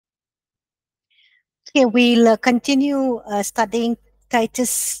Okay, we'll continue studying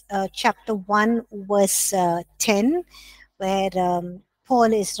Titus chapter 1, verse 10, where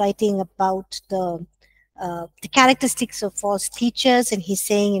Paul is writing about the characteristics of false teachers, and he's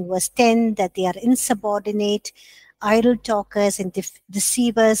saying in verse 10 that they are insubordinate, idle talkers, and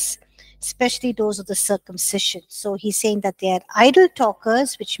deceivers, especially those of the circumcision. So he's saying that they are idle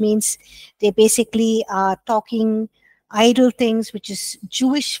talkers, which means they basically are talking idle things, which is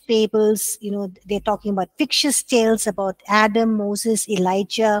Jewish fables. They're talking about fictitious tales about Adam, Moses,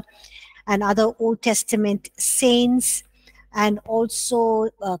 Elijah, and other Old Testament saints, and also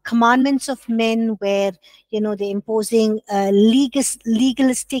commandments of men, where they're imposing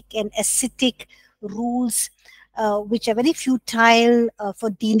legalistic and ascetic rules, which are very futile for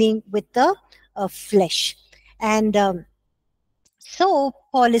dealing with the flesh. And so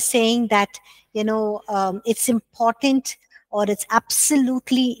Paul is saying that it's important, or it's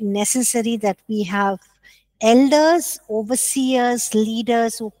absolutely necessary, that we have elders, overseers,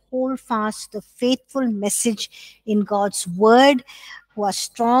 leaders who hold fast the faithful message in God's word, who are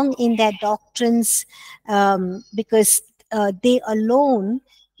strong in their doctrines, because they alone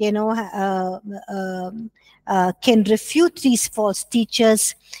can refute these false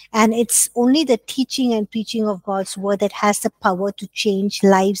teachers. And it's only the teaching and preaching of God's word that has the power to change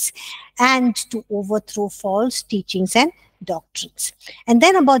lives and to overthrow false teachings and doctrines. And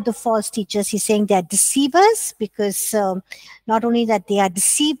then about the false teachers, he's saying they are deceivers, because not only that they are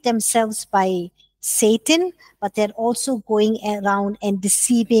deceived themselves by Satan, but they're also going around and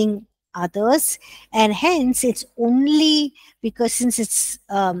deceiving others. And hence it's only because, since it's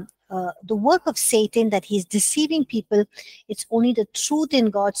the work of Satan that he's deceiving people, it's only the truth in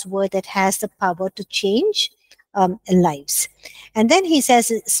God's word that has the power to change lives. And then he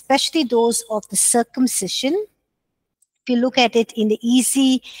says, especially those of the circumcision. If you look at it in the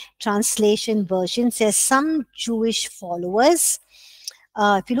easy translation version, it says some Jewish followers.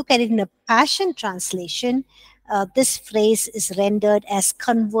 If you look at it in a Passion translation, this phrase is rendered as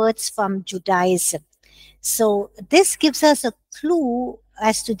converts from Judaism. So this gives us a clue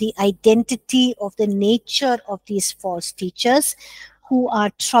as to the identity of the nature of these false teachers who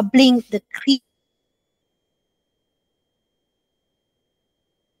are troubling the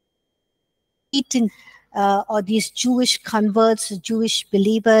Cretan or these Jewish converts, Jewish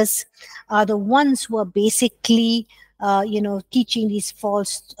believers, are the ones who are basically teaching these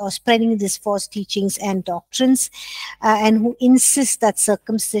false, or spreading these false teachings and doctrines, and who insist that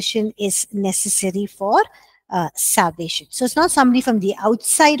circumcision is necessary for salvation. So it's not somebody from the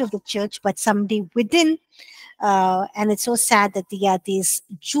outside of the church, but somebody within. And it's so sad that they are these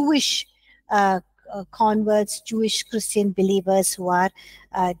Jewish converts, Jewish Christian believers who are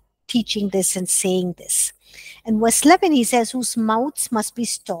teaching this and saying this. And verse 11, he says, whose mouths must be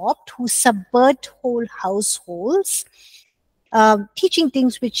stopped, who subvert whole households, teaching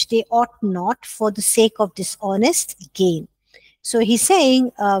things which they ought not for the sake of dishonest gain. So he's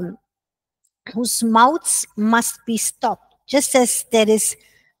saying whose mouths must be stopped, just as there is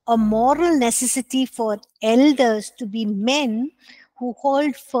a moral necessity for elders to be men who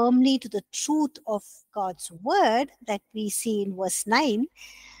hold firmly to the truth of God's word that we see in verse 9.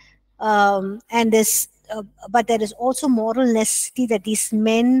 And this, but there is also moral necessity that these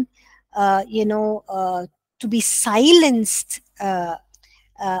men, to be silenced,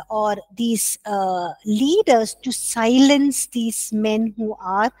 or these leaders to silence these men who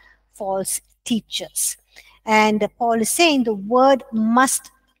are false teachers. And Paul is saying the word must,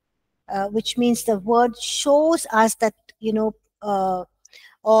 which means the word shows us that, or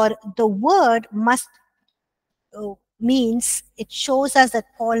the word must, means it shows us that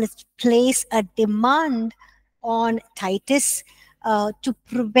Paul has placed a demand on Titus to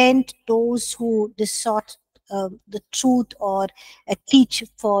prevent those who distort the truth or teach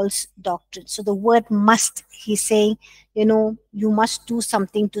false doctrine. So the word must, he's saying, you must do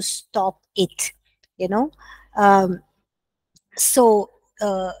something to stop it, so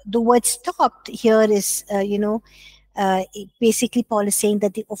the word stopped here is, basically Paul is saying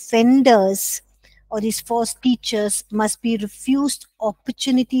that the offenders or these false teachers must be refused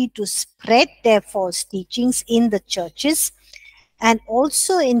opportunity to spread their false teachings in the churches, and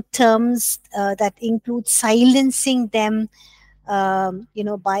also in terms that include silencing them,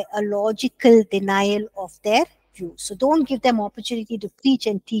 by a logical denial of their view. So don't give them opportunity to preach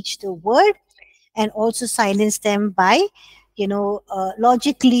and teach the word, and also silence them by,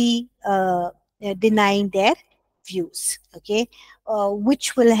 logically denying their views, okay,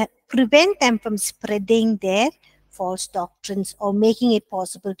 which will prevent them from spreading their false doctrines or making it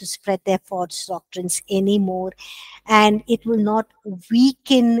possible to spread their false doctrines anymore, and it will not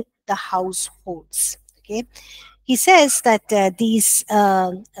weaken the households. Okay, he says that these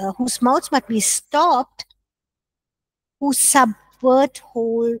whose mouths might be stopped, who subvert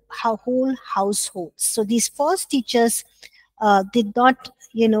whole households. So these false teachers did not,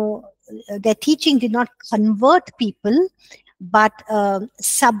 their teaching did not convert people, but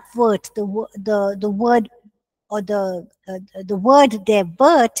subvert the word, or the word their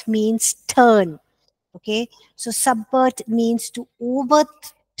vert means turn. Okay, so subvert means to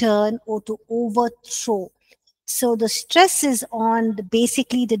overturn or to overthrow. So the stress is on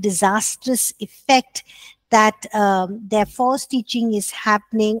basically the disastrous effect that their false teaching is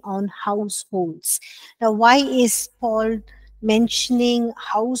happening on households. Now, why is Paul mentioning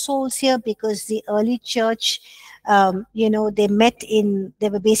households here? Because the early church, they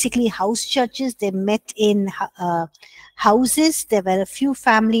were basically house churches. They met in houses. There were a few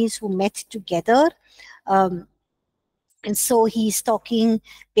families who met together. Um, and so he's talking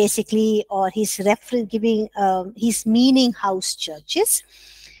basically, or he's meaning house churches,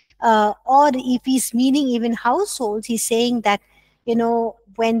 or if he's meaning even households, he's saying that,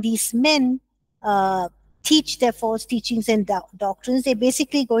 when these men uh, teach their false teachings and doctrines, they're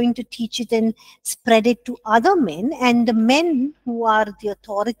basically going to teach it and spread it to other men, and the men who are the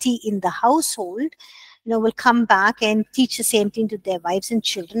authority in the household, will come back and teach the same thing to their wives and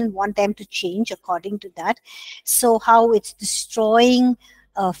children and want them to change according to that. So how it's destroying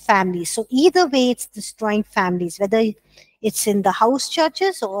families. So either way, it's destroying families, whether it's in the house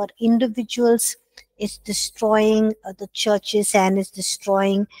churches or individuals. It's destroying the churches, and it's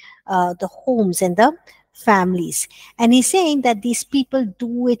destroying the homes and the families. And he's saying that these people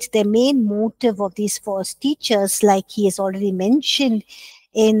do it, their main motive of these false teachers, like he has already mentioned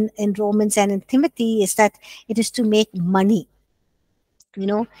in Romans and in Timothy, is that it is to make money.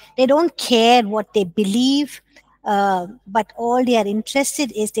 They don't care what they believe, but all they are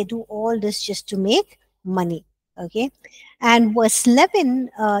interested is they do all this just to make money. Okay, and verse 11,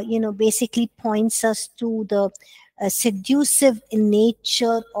 basically points us to the seductive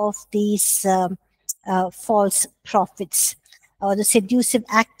nature of these false prophets, or the seductive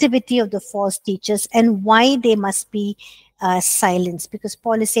activity of the false teachers, and why they must be silenced. Because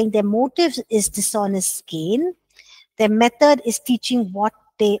Paul is saying their motive is dishonest gain, their method is teaching what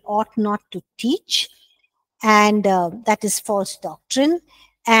they ought not to teach, and that is false doctrine.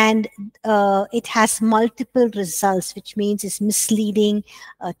 And it has multiple results, which means it's misleading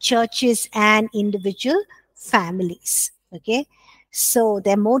churches and individual families. Okay, so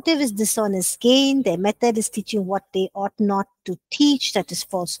their motive is dishonest gain, their method is teaching what they ought not to teach, that is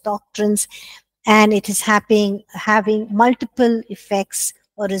false doctrines, and it is having multiple effects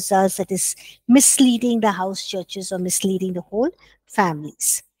or results, that is misleading the house churches or misleading the whole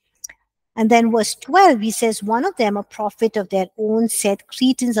families. And then verse 12, he says, one of them, a prophet of their own, said,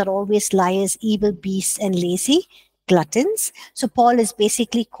 Cretans are always liars, evil beasts, and lazy gluttons. So Paul is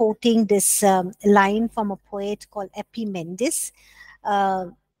basically quoting this line from a poet called Epimendis.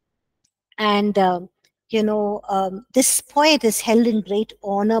 And this poet is held in great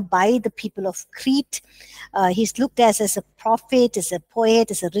honor by the people of Crete. He's looked as a prophet, as a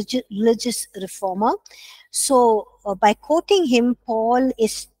poet, as a religious reformer. So by quoting him, Paul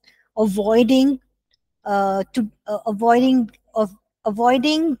is avoiding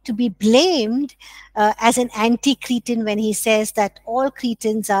to be blamed as an anti-Cretan when he says that all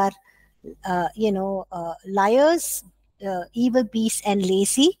Cretans are liars, evil beasts, and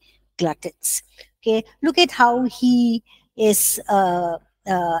lazy gluttons. Okay, look at how he is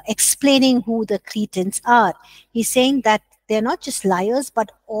explaining who the Cretans are. He's saying that they're not just liars,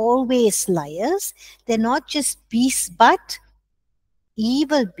 but always liars. They're not just beasts, but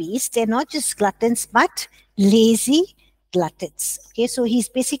evil beasts. They're not just gluttons, but lazy gluttons. Okay, so he's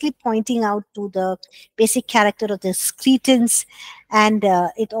basically pointing out to the basic character of the Cretans, and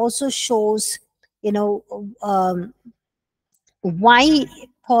it also shows, why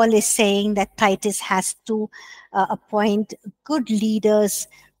Paul is saying that Titus has to appoint good leaders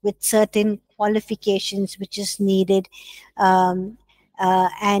with certain qualifications which is needed. And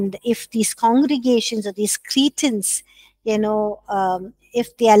if these congregations or these Cretans,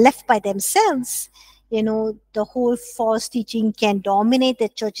 if they are left by themselves, the whole false teaching can dominate the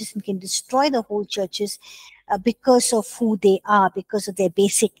churches and can destroy the whole churches because of who they are, because of their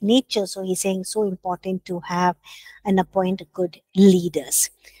basic nature. So he's saying so important to have and appoint good leaders.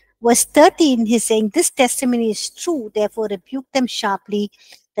 Verse 13, he's saying, this testimony is true, therefore rebuke them sharply,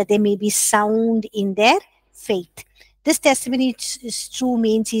 that they may be sound in their faith. This testimony is true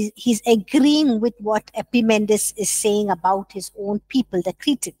means he's agreeing with what Epimendis is saying about his own people, the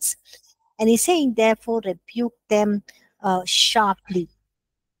Cretans. And he's saying, therefore, rebuke them sharply.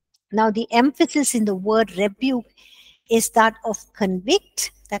 Now, the emphasis in the word rebuke is that of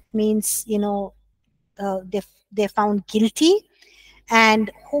convict. That means, they're found guilty,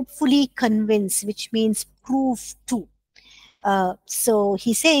 and hopefully convince, which means prove to. So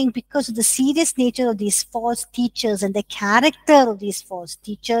he's saying, because of the serious nature of these false teachers and the character of these false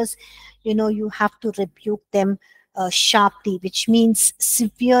teachers, you have to rebuke them sharply, which means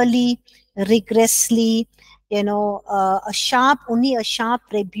severely, rigorously. Only a sharp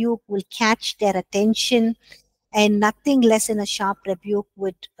rebuke will catch their attention, and nothing less than a sharp rebuke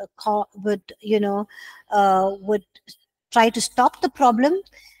would try to stop the problem.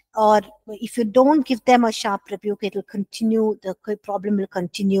 Or if you don't give them a sharp rebuke, it will continue, the problem will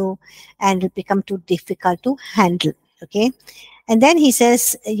continue, and it will become too difficult to handle. Okay. And then he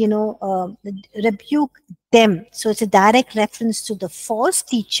says, rebuke them. So it's a direct reference to the false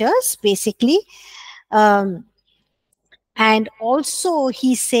teachers, basically. And also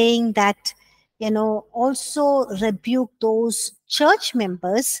he's saying that, also rebuke those church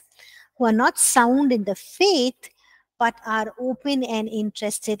members who are not sound in the faith, but are open and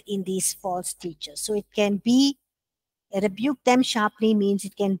interested in these false teachers. So it can be, rebuke them sharply means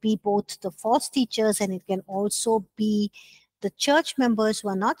it can be both the false teachers, and it can also be the church members who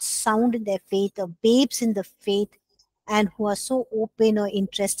are not sound in their faith, or babes in the faith, and who are so open or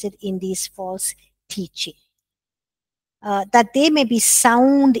interested in these false teaching. That they may be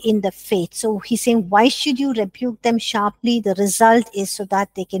sound in the faith. So he's saying, why should you rebuke them sharply? The result is so that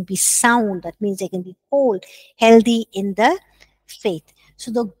they can be sound. That means they can be whole, healthy in the faith.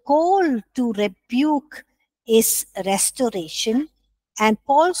 So the goal to rebuke is restoration. And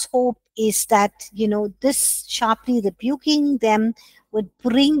Paul's hope is that, this sharply rebuking them would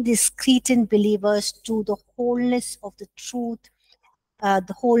bring these Cretan believers to the wholeness of the truth,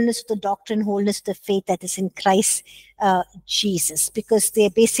 the wholeness of the doctrine, wholeness of the faith that is in Christ Jesus, because they're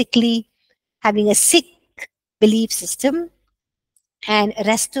basically having a sick belief system, and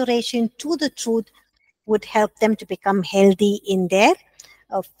restoration to the truth would help them to become healthy in their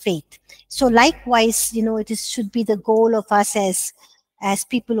faith. So likewise, should be the goal of us as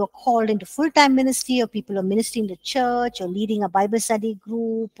people who are called into full-time ministry, or people who are ministering to church, or leading a Bible study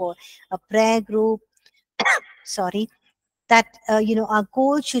group, or a prayer group. Sorry. That our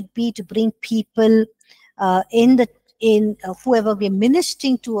goal should be to bring people in whoever we're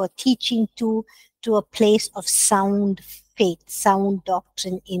ministering to or teaching to a place of sound faith, sound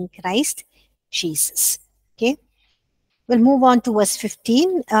doctrine in Christ Jesus. Okay. We'll move on to verse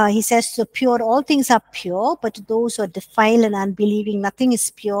 15. He says, so pure, all things are pure, but to those who are defiled and unbelieving, nothing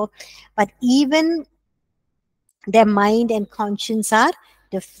is pure, but even their mind and conscience are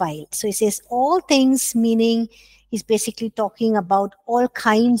defiled. So he says all things, meaning he's basically talking about all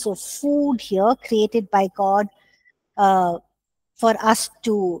kinds of food here created by God for us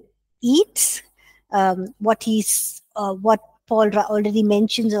to eat. What Paul already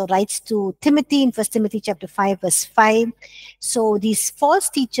mentions or writes to Timothy in 1 Timothy chapter 5 verse 5. So these false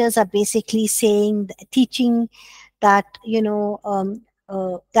teachers are basically teaching that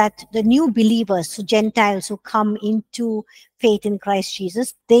that the new believers, so Gentiles who come into faith in Christ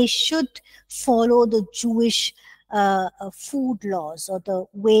Jesus, they should follow the Jewish food laws, or the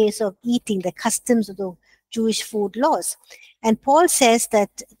ways of eating, the customs of the Jewish food laws. And Paul says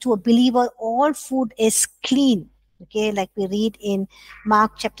that to a believer, all food is clean. Okay, like we read in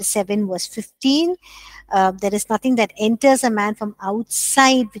Mark chapter 7 verse 15, there is nothing that enters a man from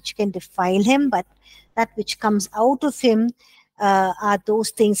outside which can defile him, but that which comes out of him are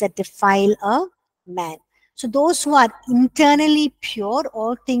those things that defile a man. So those who are internally pure,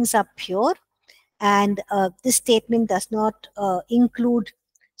 all things are pure. And this statement does not include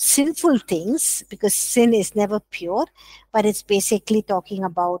sinful things, because sin is never pure, but it's basically talking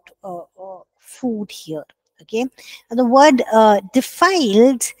about food here. Okay. And the word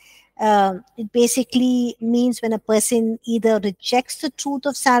defiled, it basically means when a person either rejects the truth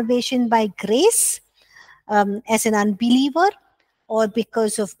of salvation by grace as an unbeliever, or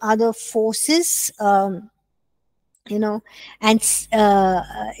because of other forces, and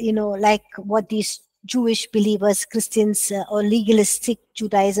like what these Jewish believers, Christians, or legalistic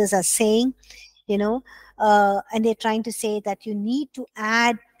Judaizers are saying, and they're trying to say that you need to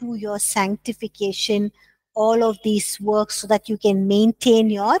add to your sanctification all of these works so that you can maintain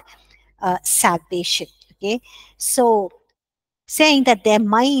your salvation. Okay. So saying that their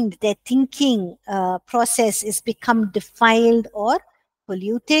mind, their thinking process is become defiled or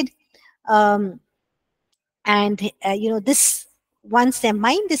polluted. And this, once their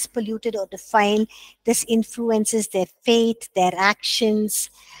mind is polluted or defiled, this influences their faith, their actions,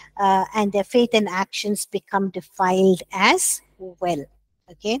 and their faith and actions become defiled as well.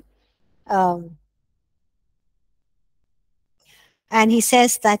 Okay. Um, and he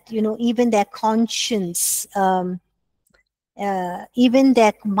says that, even their conscience, even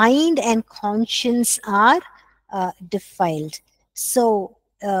their mind and conscience are defiled. So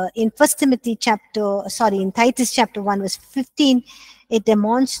in Titus chapter 1 verse 15, it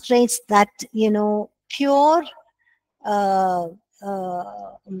demonstrates that, pure, uh, uh,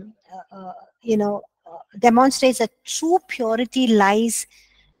 um, uh, uh, demonstrates that true purity lies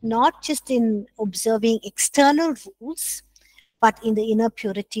not just in observing external rules, but in the inner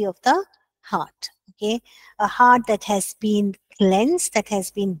purity of the heart. Okay, a heart that has been cleansed, that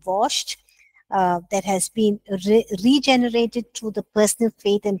has been washed, that has been regenerated through the personal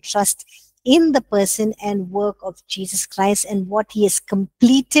faith and trust in the person and work of Jesus Christ and what he has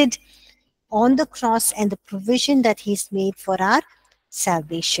completed on the cross and the provision that he's made for our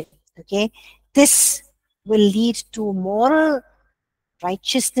salvation. Okay, this will lead to moral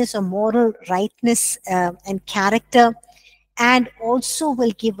righteousness or moral rightness and character, and also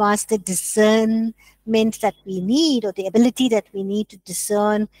will give us the discernment that we need, or the ability that we need to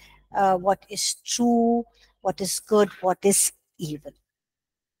discern what is true, what is good, what is evil.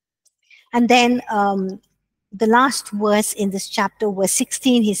 And then the last verse in this chapter, verse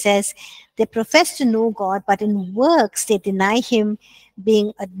 16, he says, they profess to know God, but in works they deny him,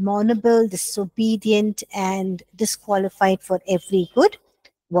 being admonable, disobedient, and disqualified for every good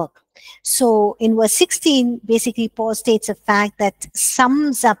work. So in verse 16, basically Paul states a fact that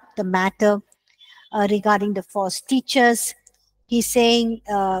sums up the matter regarding the false teachers. He's saying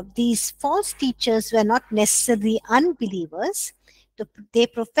these false teachers were not necessarily unbelievers. They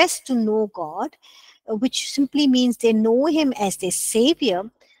profess to know God, which simply means they know him as their savior,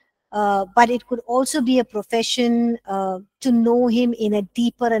 but it could also be a profession to know him in a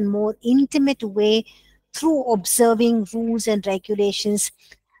deeper and more intimate way through observing rules and regulations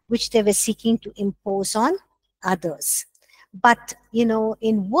which they were seeking to impose on others. But,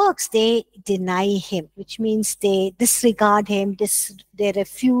 in works, they deny him, which means they disregard him, they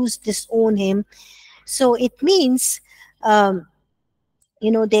refuse, disown him. So it means,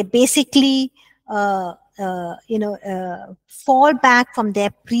 they basically, fall back from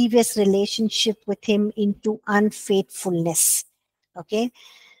their previous relationship with him into unfaithfulness. Okay.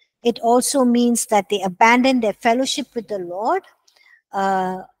 It also means that they abandon their fellowship with the Lord.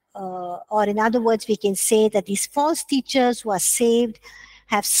 Or in other words, we can say that these false teachers who are saved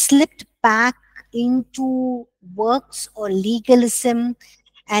have slipped back into works or legalism,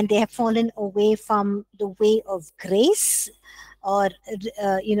 and they have fallen away from the way of grace, or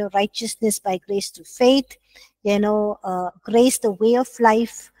righteousness by grace to faith, grace, the way of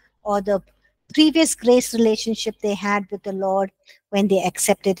life, or the previous grace relationship they had with the Lord when they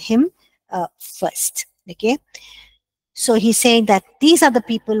accepted him first. Okay. So he's saying that these are the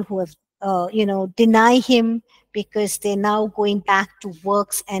people who have, deny him because they're now going back to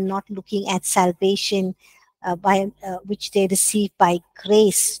works and not looking at salvation by which they receive by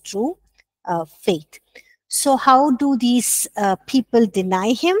grace through faith. So how do these people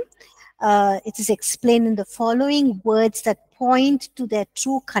deny him? It is explained in the following words that point to their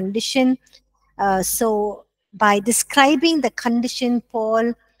true condition. So by describing the condition,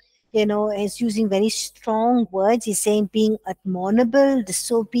 Paul is using very strong words. He's saying being admonable,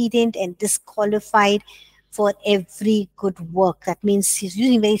 disobedient, and disqualified for every good work. That means he's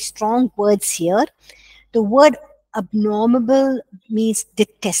using very strong words here. The word abnormal means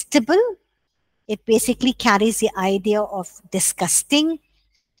detestable. It basically carries the idea of disgusting.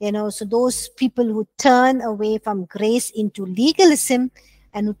 So those people who turn away from grace into legalism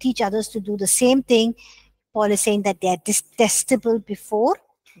and who teach others to do the same thing, Paul is saying that they are detestable before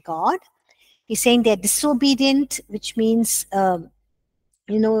God. He's saying they're disobedient, which means, the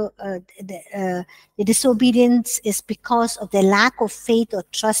disobedience is because of their lack of faith or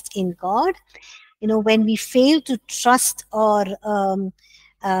trust in God. When we fail to trust or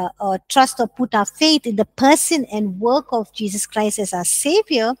put our faith in the person and work of Jesus Christ as our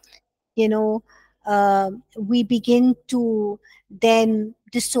Savior, we begin to then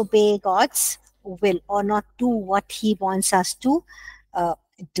disobey God's will or not do what he wants us to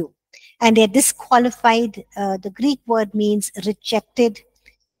do. And they're disqualified. The Greek word means rejected,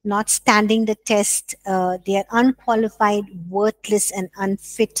 not standing the test. They are unqualified, worthless, and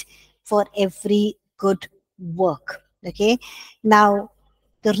unfit for every good work. Okay. Now,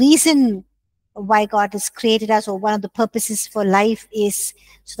 the reason why God has created us, or one of the purposes for life, is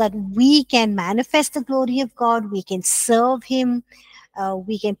so that we can manifest the glory of God, we can serve him,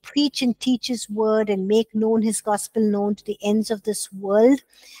 we can preach and teach his word and make known his gospel known to the ends of this world.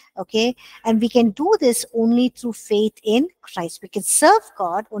 Okay, and we can do this only through faith in Christ. We can serve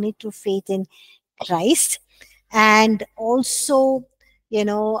God only through faith in Christ, and also, you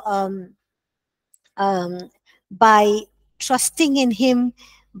know, by trusting in Him,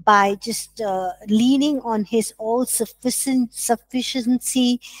 by just leaning on His all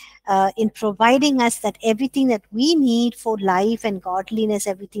sufficiency in providing us that everything that we need for life and godliness,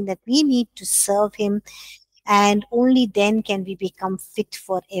 everything that we need to serve Him, and only then can we become fit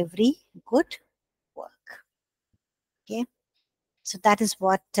for every good work. Okay, so that is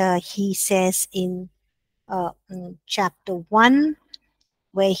what he says in chapter 1,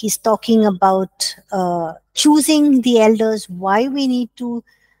 where he's talking about choosing the elders, why we need to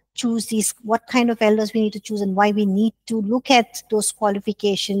choose these, what kind of elders we need to choose, and why we need to look at those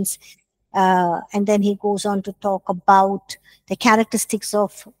qualifications. And then he goes on to talk about the characteristics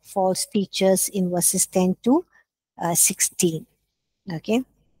of false teachers in verses 10 to 16. Okay.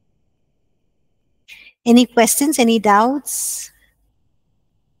 Any questions, any doubts?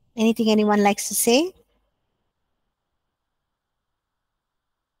 Anything anyone likes to say?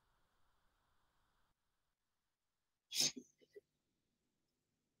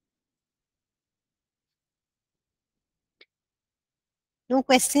 No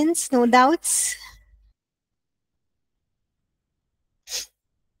questions, no doubts?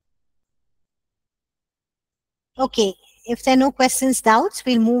 Okay, if there are no questions, doubts,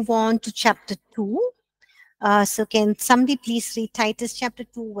 we'll move on to chapter 2. So can somebody please read Titus chapter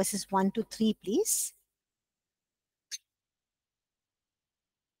 2 verses 1 to 3, please?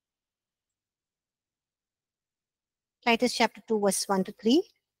 Titus chapter 2 verse 1 to 3.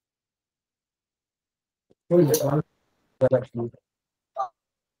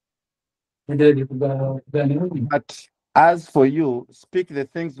 But as for you, speak the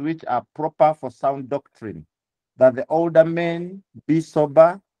things which are proper for sound doctrine, that the older men be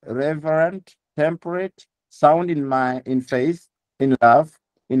sober, reverent, temperate, sound in faith, in love,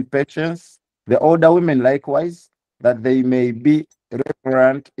 in patience. The older women likewise, that they may be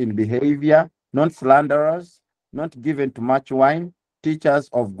reverent in behavior, not slanderers, not given to much wine, teachers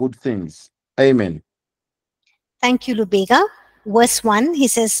of good things. Amen. Thank you, Lubega. Verse 1, he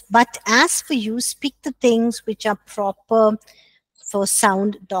says, but as for you, speak the things which are proper for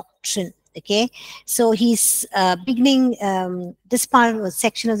sound doctrine. Okay, so he's beginning this part of the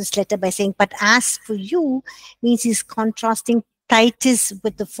section of this letter by saying, but as for you, means he's contrasting Titus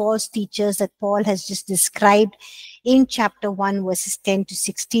with the false teachers that Paul has just described in chapter 1 verses 10 to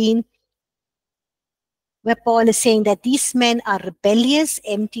 16, where Paul is saying that these men are rebellious,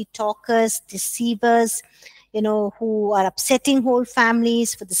 empty talkers, deceivers, you know, who are upsetting whole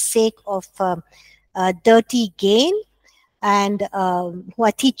families for the sake of dirty gain, and who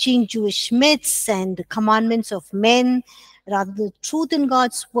are teaching Jewish myths and commandments of men rather than truth in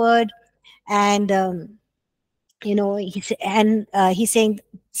God's word. And you know, he's saying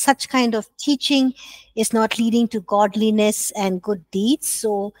such kind of teaching is not leading to godliness and good deeds.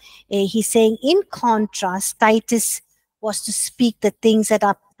 So he's saying, in contrast, Titus was to speak the things that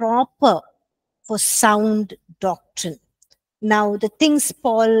are proper for sound doctrine. Now, the things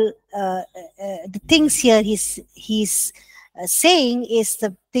Paul, the things here he's saying is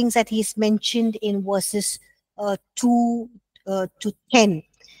the things that he's mentioned in verses 2 to 10,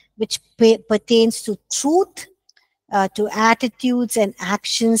 which pertains to truth, to attitudes and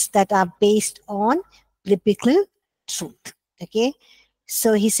actions that are based on biblical truth. Okay,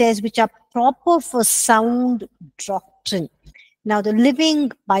 so he says, which are proper for sound doctrine. Now, the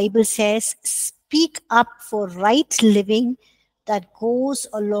Living Bible says, speak up for right living that goes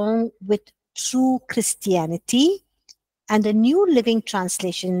along with true Christianity. And the New Living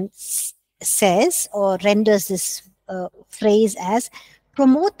Translation says, or renders this phrase as,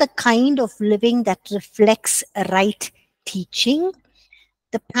 promote the kind of living that reflects right teaching.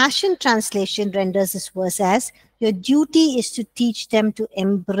 The Passion Translation renders this verse as, your duty is to teach them to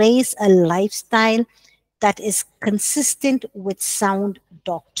embrace a lifestyle that is consistent with sound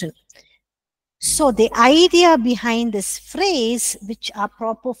doctrine. So the idea behind this phrase, which are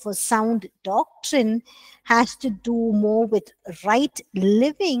proper for sound doctrine, has to do more with right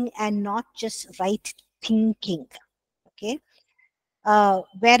living and not just right thinking. Okay.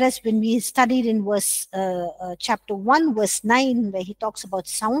 Whereas when we studied in verse chapter 1, verse 9, where he talks about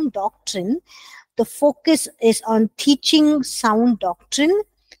sound doctrine, the focus is on teaching sound doctrine,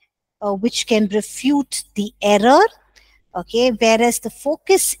 which can refute the error. Okay, whereas the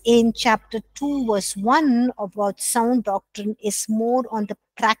focus in chapter 2 verse 1 about sound doctrine is more on the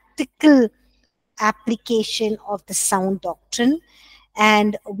practical application of the sound doctrine.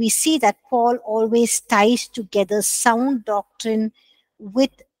 And we see that Paul always ties together sound doctrine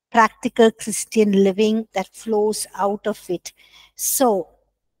with practical Christian living that flows out of it. So,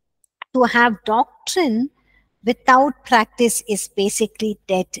 to have doctrine without practice is basically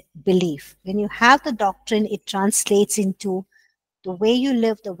dead belief. When you have the doctrine, it translates into the way you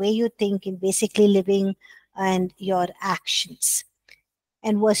live, the way you think, in basically living and your actions.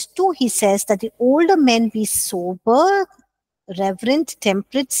 And verse 2, he says that the older men be sober, reverent,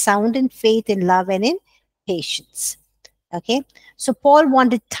 temperate, sound in faith, in love, and in patience. Okay, so Paul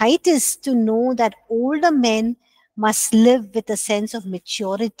wanted Titus to know that older men must live with a sense of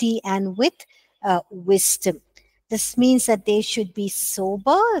maturity and with wisdom. This means that they should be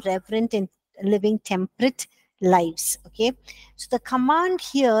sober, reverent, and living temperate lives. Okay, so the command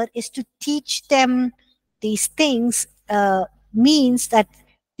here is to teach them these things, means that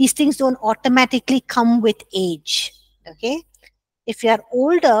these things don't automatically come with age. Okay, if you are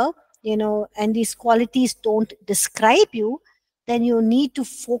older, and these qualities don't describe you, then you need to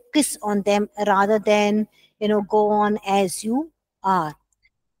focus on them rather than, go on as you are.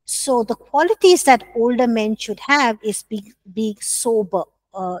 So the qualities that older men should have is being sober.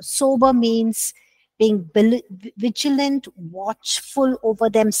 Sober means being vigilant, watchful over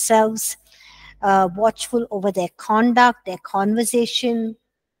themselves, watchful over their conduct, their conversation,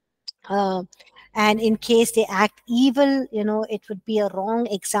 uh, and in case they act evil, it would be a wrong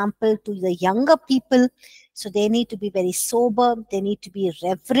example to the younger people. So they need to be very sober, they need to be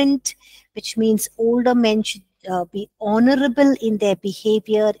reverent, which means older men should be honorable in their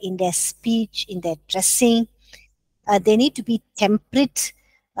behavior, in their speech, in their dressing. They need to be temperate.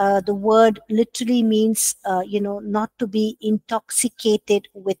 The word literally means, not to be intoxicated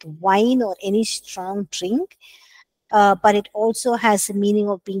with wine or any strong drink, but it also has the meaning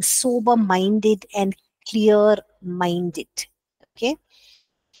of being sober minded and clear minded. Okay.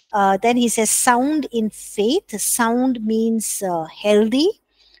 Then he says sound in faith. Sound means healthy.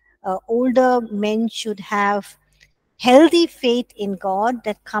 Older men should have healthy faith in God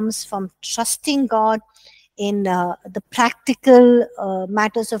that comes from trusting God in the practical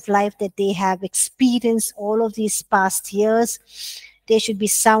matters of life that they have experienced all of these past years. They should be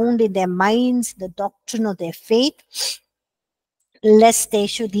sound in their minds, the doctrine of their faith, lest they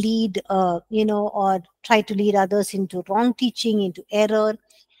should lead, or try to lead others into wrong teaching, into error.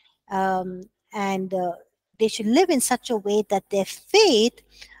 And they should live in such a way that their faith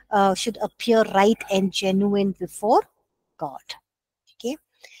should appear right and genuine before God. Okay.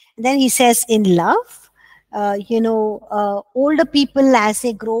 And then he says, in love, older people, as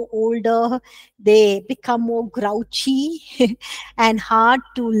they grow older, they become more grouchy and hard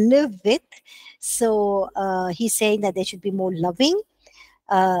to live with. So he's saying that they should be more loving,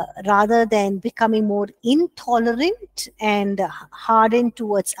 rather than becoming more intolerant and hardened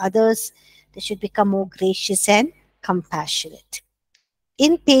towards others. They should become more gracious and compassionate.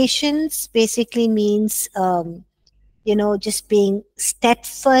 Impatience basically means, just being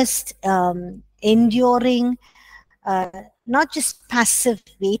steadfast, enduring, not just passive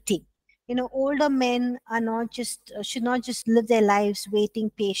waiting. Older men are not just should not just live their lives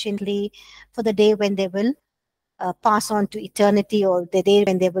waiting patiently for the day when they will pass on to eternity, or the day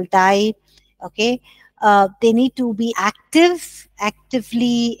when they will die. Okay. They need to be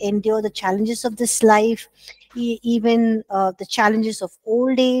actively endure the challenges of this life, even the challenges of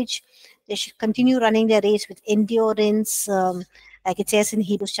old age. They should continue running their race with endurance, like it says in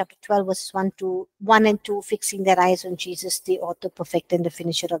Hebrews chapter 12, verses 1 and 2, fixing their eyes on Jesus, the author, perfect, and the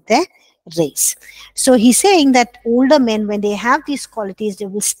finisher of their race. So he's saying that older men, when they have these qualities, they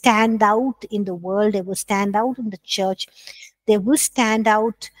will stand out in the world, they will stand out in the church, they will stand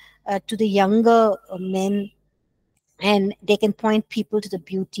out to the younger men, and they can point people to the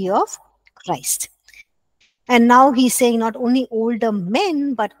beauty of Christ. And now he's saying not only older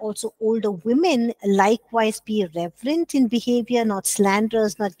men, but also older women likewise be reverent in behavior, not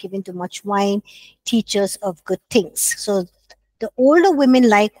slanderers, not given to much wine, teachers of good things. So the older women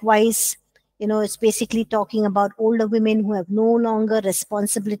likewise, it's basically talking about older women who have no longer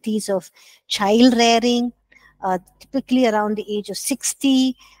responsibilities of child rearing, typically around the age of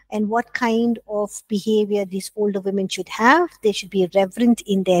 60. And what kind of behavior these older women should have? They should be reverent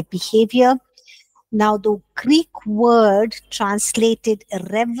in their behavior. Now, the Greek word translated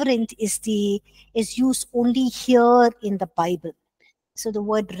reverent is used only here in the Bible. So the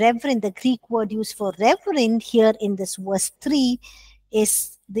word reverend, the Greek word used for reverend here in this verse 3,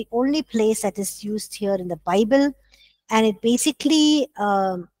 is the only place that is used here in the Bible. And it basically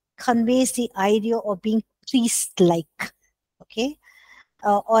conveys the idea of being priest-like, okay,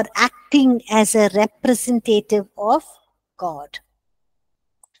 or acting as a representative of God.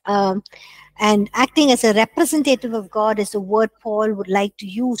 Um, and acting as a representative of God is the word Paul would like to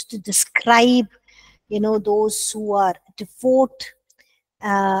use to describe, those who are devout,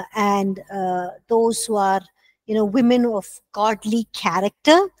 and those who are, women of godly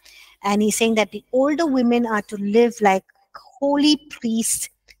character. And he's saying that the older women are to live like holy priests,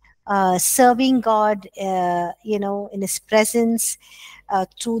 serving God, in His presence,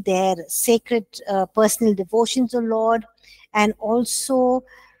 through their sacred personal devotion to Lord, and also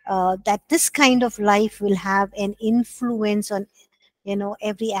that this kind of life will have an influence on,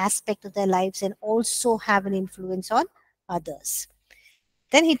 every aspect of their lives, and also have an influence on others.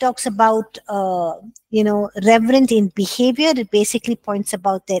 Then he talks about, reverent in behavior. It basically points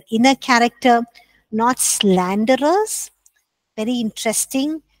about their inner character, not slanderers. Very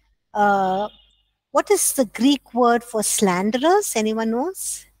interesting. Uh, what is the Greek word for slanderers? Anyone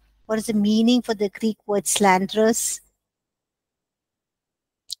knows? What is the meaning for the Greek word slanderers?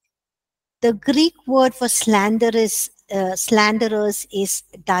 The Greek word for slanderers is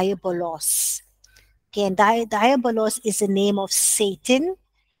diabolos. Okay, and diabolos is the name of Satan,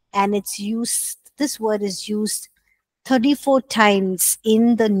 and it's used. This word is used 34 times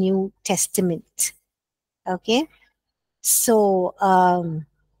in the New Testament. Okay, so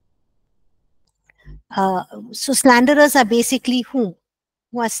so slanderers are basically whom?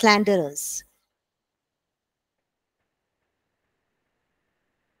 Who are slanderers?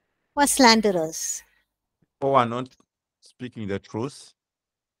 Who are slanderers? Who are not speaking the truth.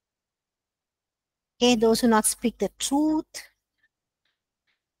 Okay, those who not speak the truth.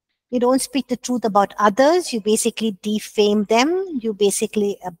 You don't speak the truth about others. You basically defame them. You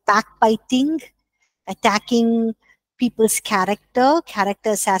basically backbiting, attacking people's character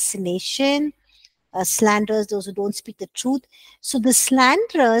assassination, slanderers, those who don't speak the truth. So the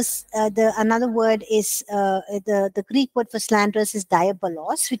slanderers, the another word is the Greek word for slanderers is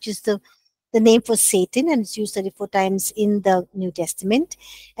diabolos, which is the name for Satan, and it's used 34 times in the New Testament.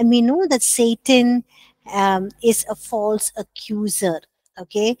 And we know that Satan is a false accuser.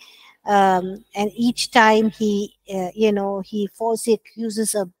 Okay, and each time he falsely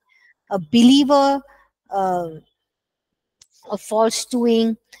accuses a believer of false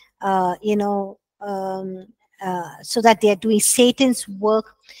doing, so that they are doing Satan's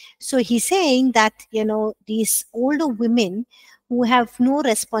work. So he's saying that, these older women who have no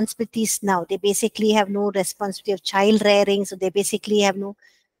responsibilities now, they basically have no responsibility of child rearing, so they basically have no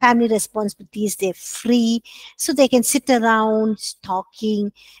family responsibilities, they're free, so they can sit around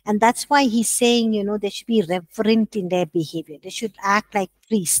talking. And that's why he's saying, they should be reverent in their behavior, they should act like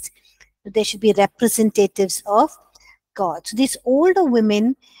priests, they should be representatives of God. So these older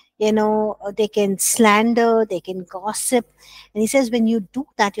women, they can slander, they can gossip. And he says, when you do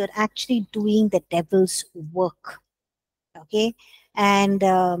that, you're actually doing the devil's work. Okay. And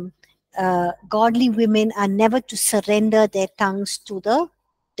godly women are never to surrender their tongues to the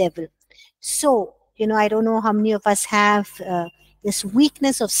devil. So, I don't know how many of us have this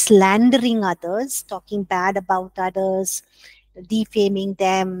weakness of slandering others, talking bad about others, defaming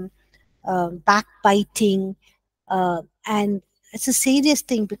them, backbiting, and it's a serious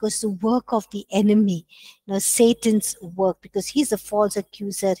thing, because the work of the enemy, Satan's work, because he's a false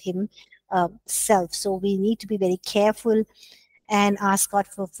accuser himself. So we need to be very careful and ask God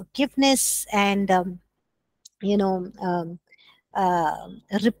for forgiveness, and you know um,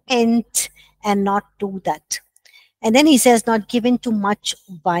 repent and not do that. And then he says, not given to much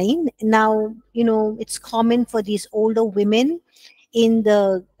wine. Now, it's common for these older women in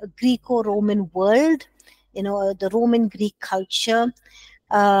the Greco-Roman world, the Roman Greek culture,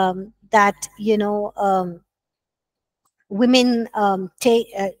 that, women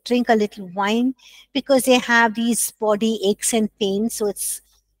drink a little wine because they have these body aches and pains. So it's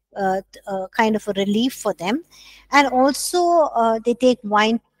kind of a relief for them. And also they take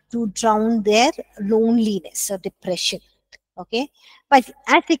wine to drown their loneliness or depression. Okay, but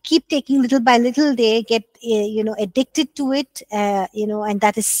as they keep taking little by little, they get addicted to it, and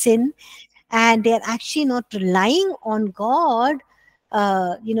that is sin. And they're actually not relying on God,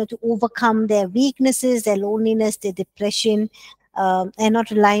 to overcome their weaknesses, their loneliness, their depression, and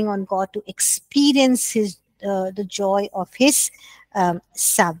not relying on God to experience the joy of His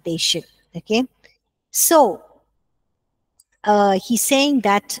salvation. Okay, so he's saying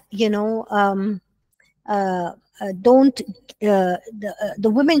that, don't the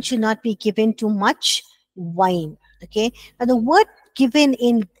women should not be given too much wine. Okay, now the word given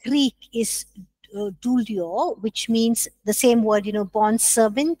in Greek is doulio, which means the same word, bond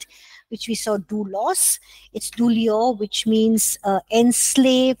servant, which we saw doulos. It's doulio, which means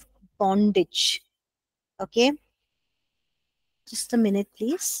enslave, bondage. Okay, Just a minute,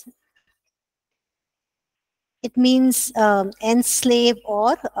 please. It means enslave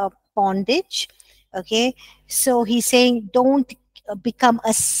or bondage. Okay, so he's saying don't become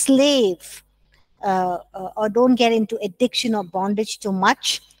a slave or don't get into addiction or bondage too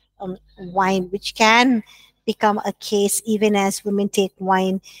much wine, which can become a case even as women take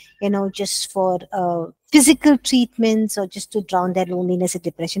wine, just for physical treatments or just to drown their loneliness and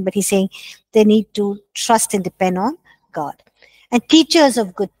depression. But he's saying they need to trust and depend on God. And teachers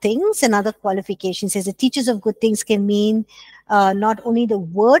of good things, another qualification says the teachers of good things can mean not only the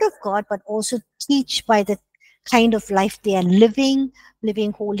word of God, but also teach by the kind of life they are living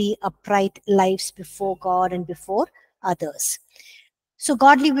holy, upright lives before God and before others. So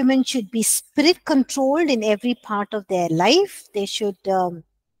godly women should be spirit controlled in every part of their life. They should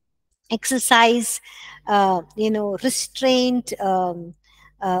exercise, restraint,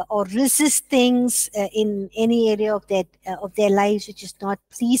 or resist things in any area of their lives which is not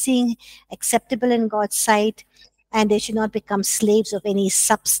pleasing, acceptable in God's sight. And they should not become slaves of any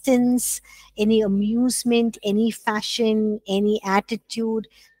substance, any amusement, any fashion, any attitude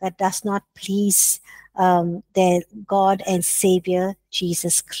that does not please their God and Savior,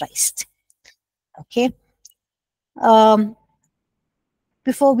 Jesus Christ. Okay.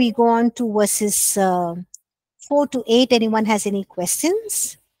 Before we go on to verses 4 to 8, anyone has any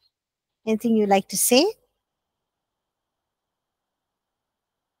questions? Anything you'd like to say?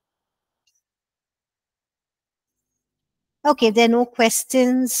 Okay, if there are no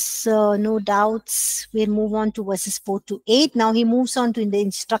questions, no doubts, we'll move on to verses 4 to 8. Now he moves on to the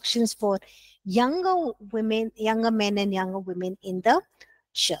instructions for younger women, younger men and younger women in the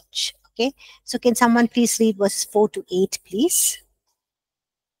church. Okay, so can someone please read verses 4 to 8, please?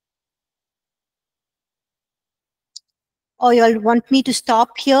 Or you all want me to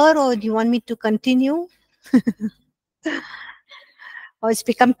stop here, or do you want me to continue? Or it's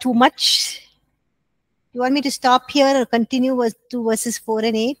become too much? You want me to stop here or continue to verses 4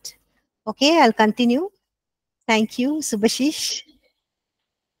 and 8? Okay, I'll continue. Thank you, Subhashish.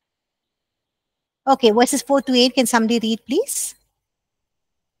 Okay, verses 4 to 8. Can somebody read, please?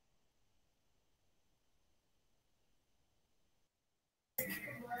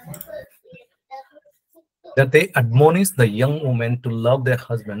 That they admonish the young women to love their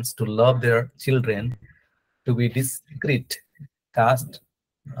husbands, to love their children, to be discreet, chaste,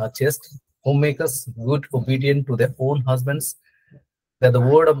 homemakers, good, obedient to their own husbands, that the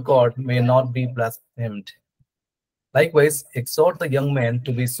word of God may not be blasphemed. Likewise, exhort the young men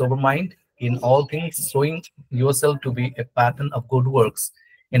to be sober-minded in all things, showing yourself to be a pattern of good works,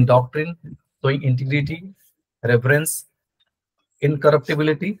 in doctrine, showing integrity, reverence,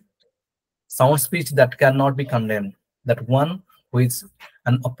 incorruptibility, sound speech that cannot be condemned, that one who is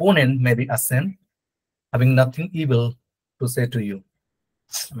an opponent may be ashamed, having nothing evil to say to you.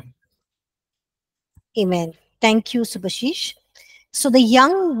 Amen. Amen. Thank you, Subhashish. So the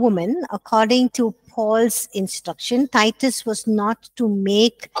young woman, according to Paul's instruction, Titus was not to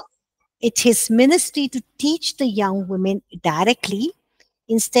make it his ministry to teach the young women directly.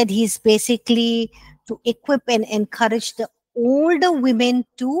 Instead, he's basically to equip and encourage the older women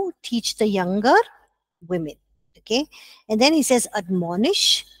to teach the younger women. Okay. And then he says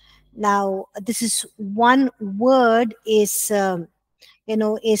admonish. Now, this is one word is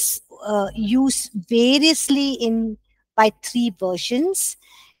used variously in by three versions.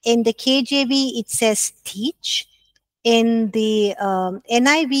 In the KJV, it says teach. In the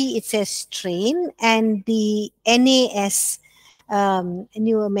NIV, it says train. And the NAS,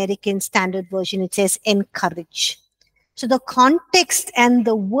 New American Standard Version, it says encourage. So the context and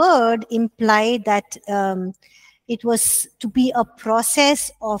the word imply that it was to be a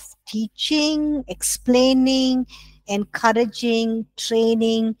process of teaching, explaining, encouraging,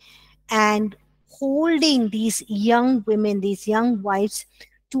 training, and holding these young women, these young wives,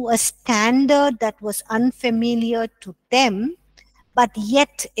 to a standard that was unfamiliar to them, but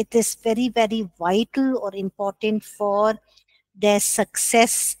yet it is very, very vital or important for their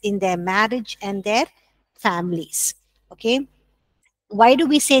success in their marriage and their families. Okay. Why do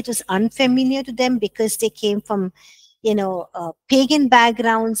we say it was unfamiliar to them? Because they came from, pagan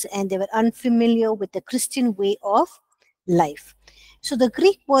backgrounds and they were unfamiliar with the Christian way of life. So the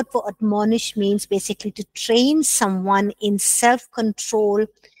Greek word for admonish means basically to train someone in self-control,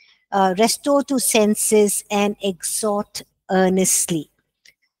 restore to senses, and exhort earnestly.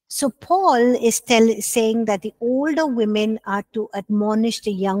 So Paul is saying that the older women are to admonish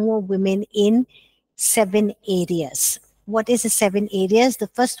the younger women in 7 areas. What is the 7 areas? The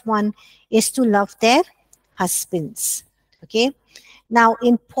first one is to love their husbands. Okay. Now,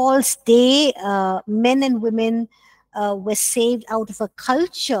 in Paul's day, men and women were saved out of a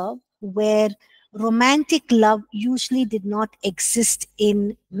culture where romantic love usually did not exist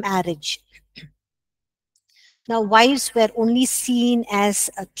in marriage. Now, wives were only seen as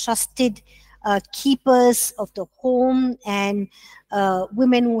trusted keepers of the home and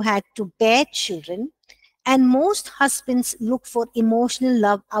women who had to bear children. And most husbands look for emotional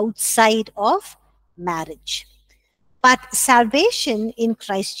love outside of marriage. But salvation in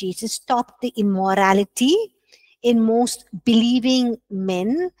Christ Jesus stopped the immorality in most believing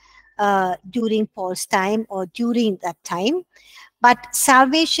men during Paul's time or during that time. But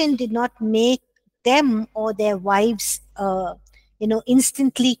salvation did not make them or their wives,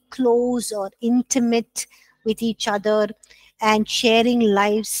 instantly close or intimate with each other and sharing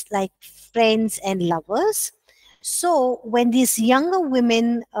lives like friends and lovers. So when these younger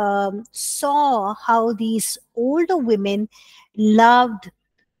women saw how these older women loved,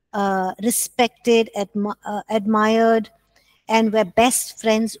 respected, admired, and were best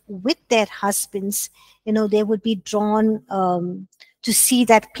friends with their husbands, they would be drawn to see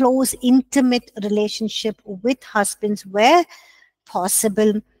that close, intimate relationship with husbands were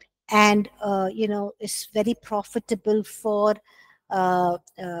possible, and is very profitable for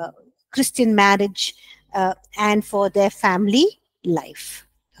Christian marriage and for their family life.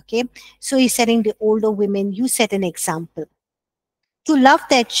 Okay, so he's setting the older women, you set an example to love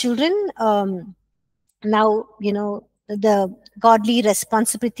their children. Now, the godly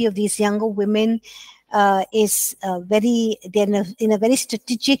responsibility of these younger women is they're in a very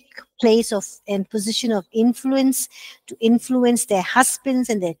strategic place of and position of influence to influence their husbands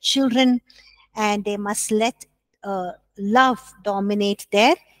and their children, and they must let love dominate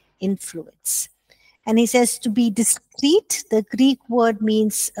their influence. And he says to be discreet. The Greek word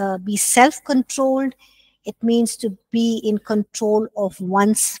means be self-controlled. It means to be in control of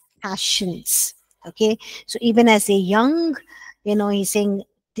one's passions. Okay, so even as a young, he's saying,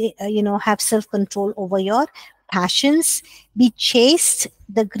 have self-control over your passions. Be chaste.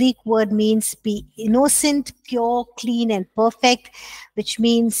 The Greek word means be innocent, pure, clean, and perfect, which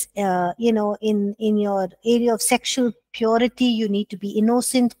means, in your area of sexual purity, you need to be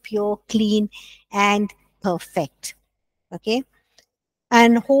innocent, pure, clean, and perfect. Okay.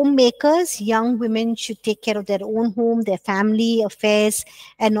 And homemakers, young women should take care of their own home, their family affairs,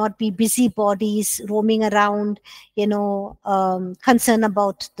 and not be busybodies roaming around, concerned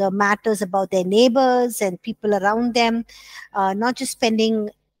about the matters about their neighbors and people around them, not just spending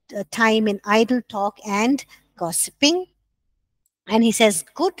time in idle talk and gossiping. And he says,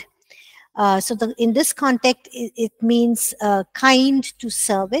 good. In this context, it means kind to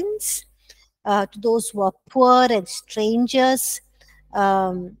servants, to those who are poor and strangers.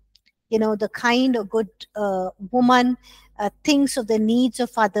 The kind of good woman thinks of the needs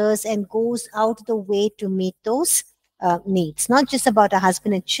of others and goes out of the way to meet those needs. Not just about a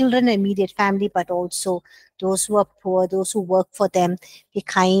husband and children, immediate family, but also those who are poor, those who work for them. Be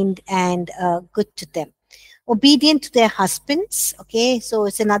kind and good to them. Obedient to their husbands. Okay, so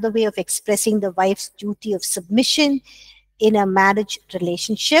it's another way of expressing the wife's duty of submission in a marriage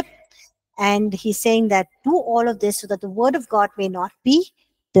relationship. And he's saying that do all of this so that the word of God may not be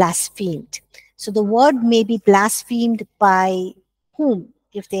blasphemed. So the word may be blasphemed by whom?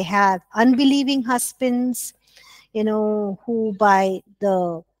 If they have unbelieving husbands, who by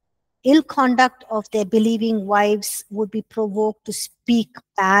the ill conduct of their believing wives would be provoked to speak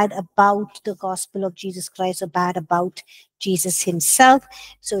bad about the gospel of Jesus Christ or bad about Jesus himself.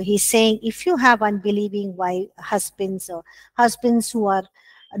 So he's saying, if you have unbelieving husbands or husbands who are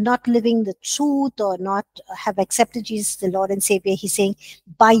not living the truth or not have accepted Jesus the Lord and Savior, he's saying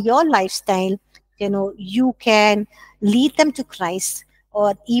by your lifestyle, you can lead them to Christ,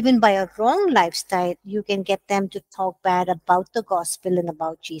 or even by a wrong lifestyle, you can get them to talk bad about the gospel and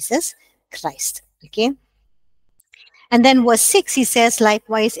about Jesus Christ. Okay. And then verse 6, he says,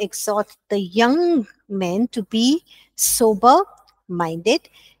 likewise exhort the young men to be sober-minded.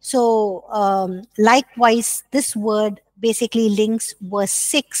 So likewise, this word basically links verse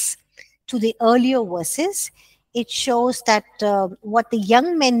 6 to the earlier verses. It shows that what the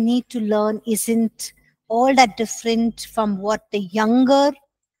young men need to learn isn't all that different from what the younger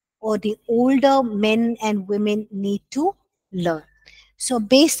or the older men and women need to learn. So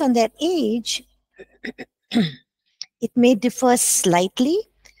based on their age, it may differ slightly,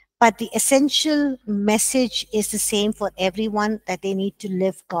 but the essential message is the same for everyone, that they need to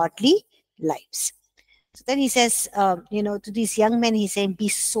live godly lives. So then he says, to these young men, he's saying, be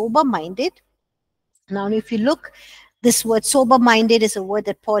sober-minded. Now, if you look, this word sober-minded is a word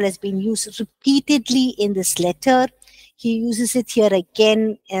that Paul has been used repeatedly in this letter. He uses it here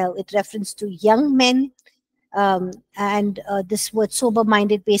again with reference to young men. And this word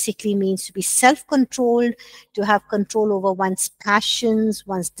sober-minded basically means to be self-controlled, to have control over one's passions,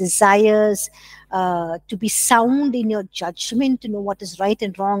 one's desires, to be sound in your judgment, to know what is right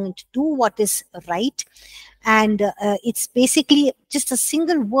and wrong, and to do what is right. And it's basically just a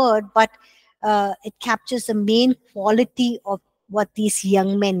single word, but it captures the main quality of what these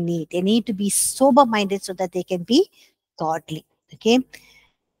young men need. They need to be sober-minded so that they can be godly. Okay.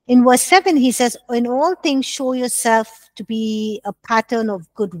 In verse 7, he says, in all things show yourself to be a pattern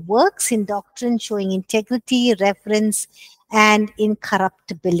of good works, in doctrine showing integrity, reverence, and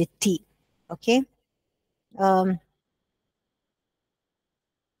incorruptibility. Okay. Yeah.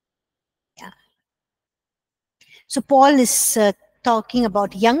 So Paul is talking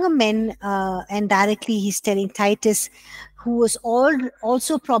about younger men, and directly he's telling Titus, who was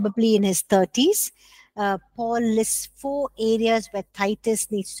also probably in his 30s. Paul lists 4 areas where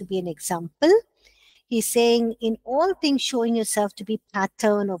Titus needs to be an example. He's saying, in all things showing yourself to be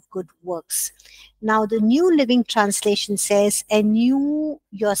pattern of good works. Now, the New Living Translation says, and you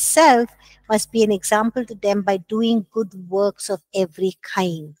yourself must be an example to them by doing good works of every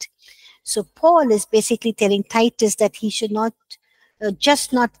kind. So Paul is basically telling Titus that he should not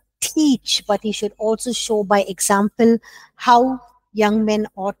just not teach, but he should also show by example how young men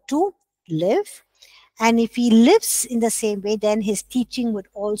ought to live. And if he lives in the same way, then his teaching would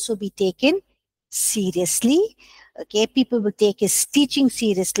also be taken seriously. Okay, people will take his teaching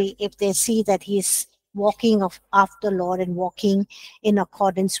seriously if they see that he is walking after the Lord and walking in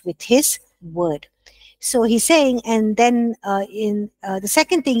accordance with his word. So he's saying, and then in the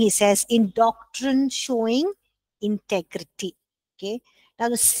second thing he says, in doctrine showing integrity. Okay. Now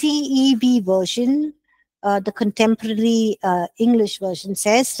the CEV version, the contemporary English version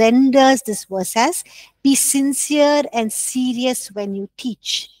says, renders this verse as, be sincere and serious when you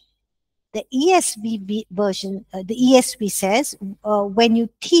teach. The ESV version, the ESV says, when you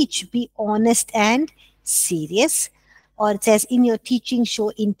teach, be honest and serious. Or it says, in your teaching, show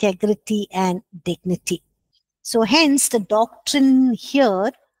integrity and dignity. So hence, the doctrine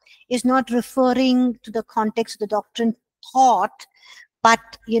here is not referring to the context of the doctrine taught, but,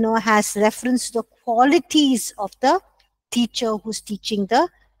 has reference to the qualities of the teacher who's teaching the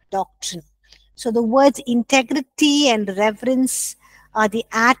doctrine. So the words integrity and reverence are the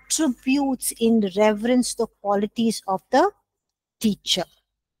attributes in reverence to the qualities of the teacher.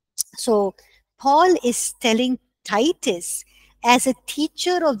 So Paul is telling Titus, as a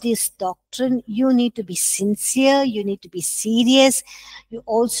teacher of this doctrine, you need to be sincere, you need to be serious, you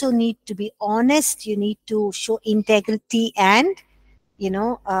also need to be honest, you need to show integrity and,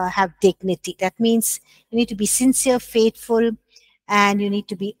 have dignity. That means you need to be sincere, faithful, and you need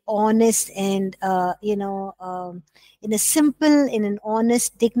to be honest and, in a simple, in an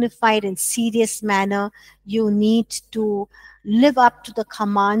honest, dignified, and serious manner. You need to live up to the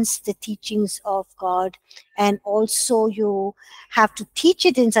commands, the teachings of God, and also you have to teach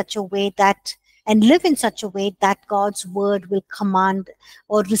it in such a way that, and live in such a way that God's word will command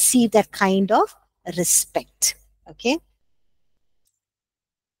or receive that kind of respect. Okay.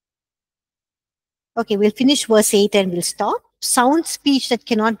 Okay, we'll finish verse 8 and we'll stop. Sound speech that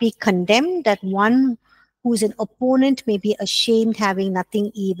cannot be condemned, that one who is an opponent may be ashamed, having nothing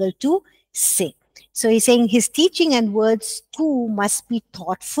evil to say. So he's saying his teaching and words too must be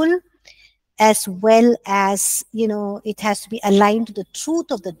thoughtful, as well as, it has to be aligned to the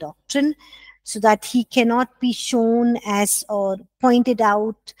truth of the doctrine, so that he cannot be shown as or pointed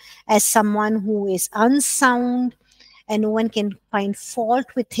out as someone who is unsound and no one can find fault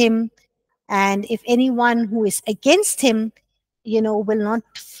with him. And if anyone who is against him, will not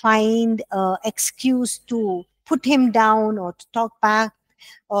find excuse to put him down or to talk back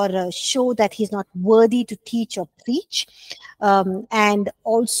or show that he's not worthy to teach or preach. And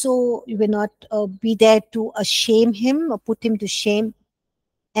also you will not be there to shame him or put him to shame.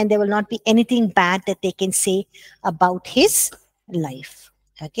 And there will not be anything bad that they can say about his life.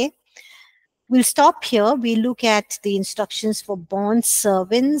 Okay. We'll stop here. We look at the instructions for bond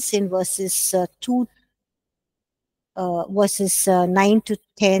servants in verses 9 to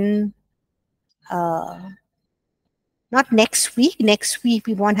 10. Not next week. Next week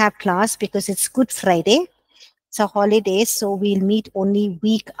we won't have class because it's Good Friday. It's a holiday, so we'll meet only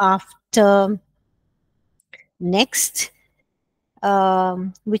week after next,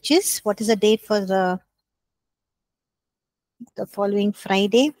 which is, what is the date for the following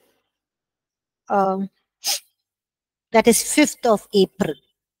Friday? That is 5th of April.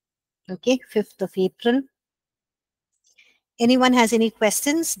 Okay, 5th of April. Anyone has any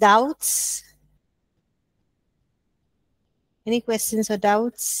questions, doubts? Any questions or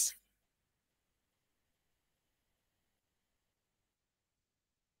doubts?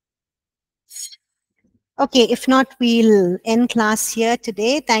 Okay, if not, we'll end class here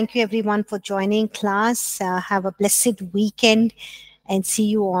today. Thank you everyone for joining class. Have a blessed weekend and see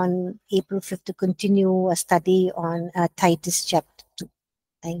you on April 5th to continue a study on Titus chapter 2.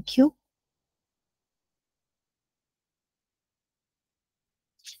 Thank you.